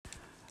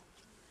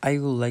I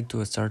would like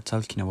to start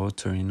talking about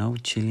the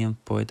renowned Chilean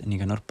poet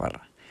Nicanor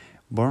Parra.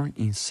 Born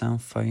in San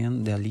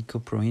Fabian de Alico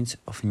province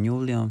of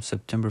Ñuble on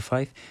September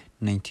 5,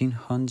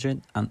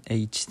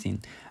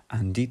 1918,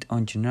 and died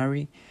on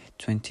January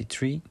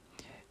 23,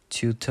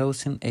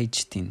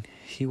 2018.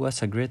 He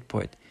was a great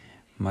poet,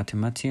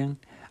 mathematician,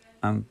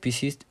 and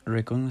physicist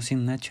recognized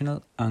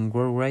national and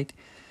worldwide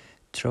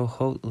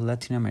throughout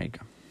Latin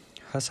America.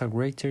 As a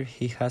writer,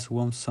 he has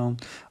won some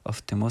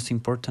of the most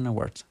important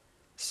awards,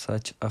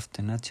 such as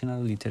the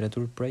National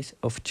Literature Prize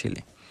of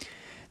Chile,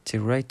 the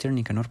writer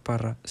Nicanor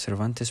Parra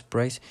Cervantes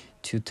Prize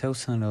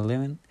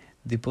 2011,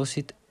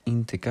 deposited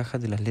in the Caja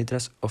de las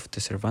Letras of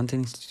the Cervantes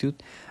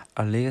Institute,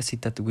 a legacy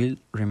that will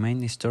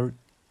remain stored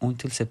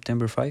until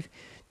September 5,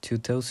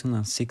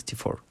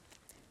 2064.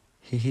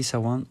 He is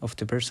one of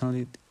the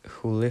personalities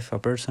who left a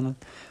personal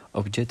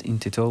object in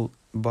the tall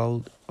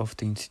vault of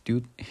the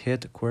Institute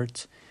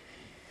headquarters.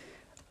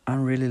 I'd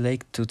really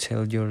like to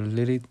tell you a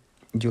little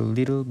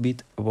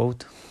bit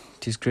about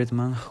this great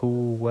man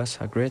who was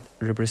a great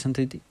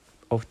representative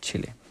of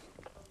Chile.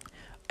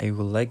 I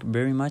would like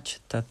very much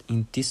that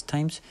in these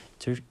times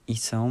there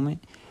is a woman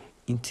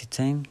in the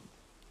same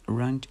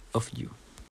range of you.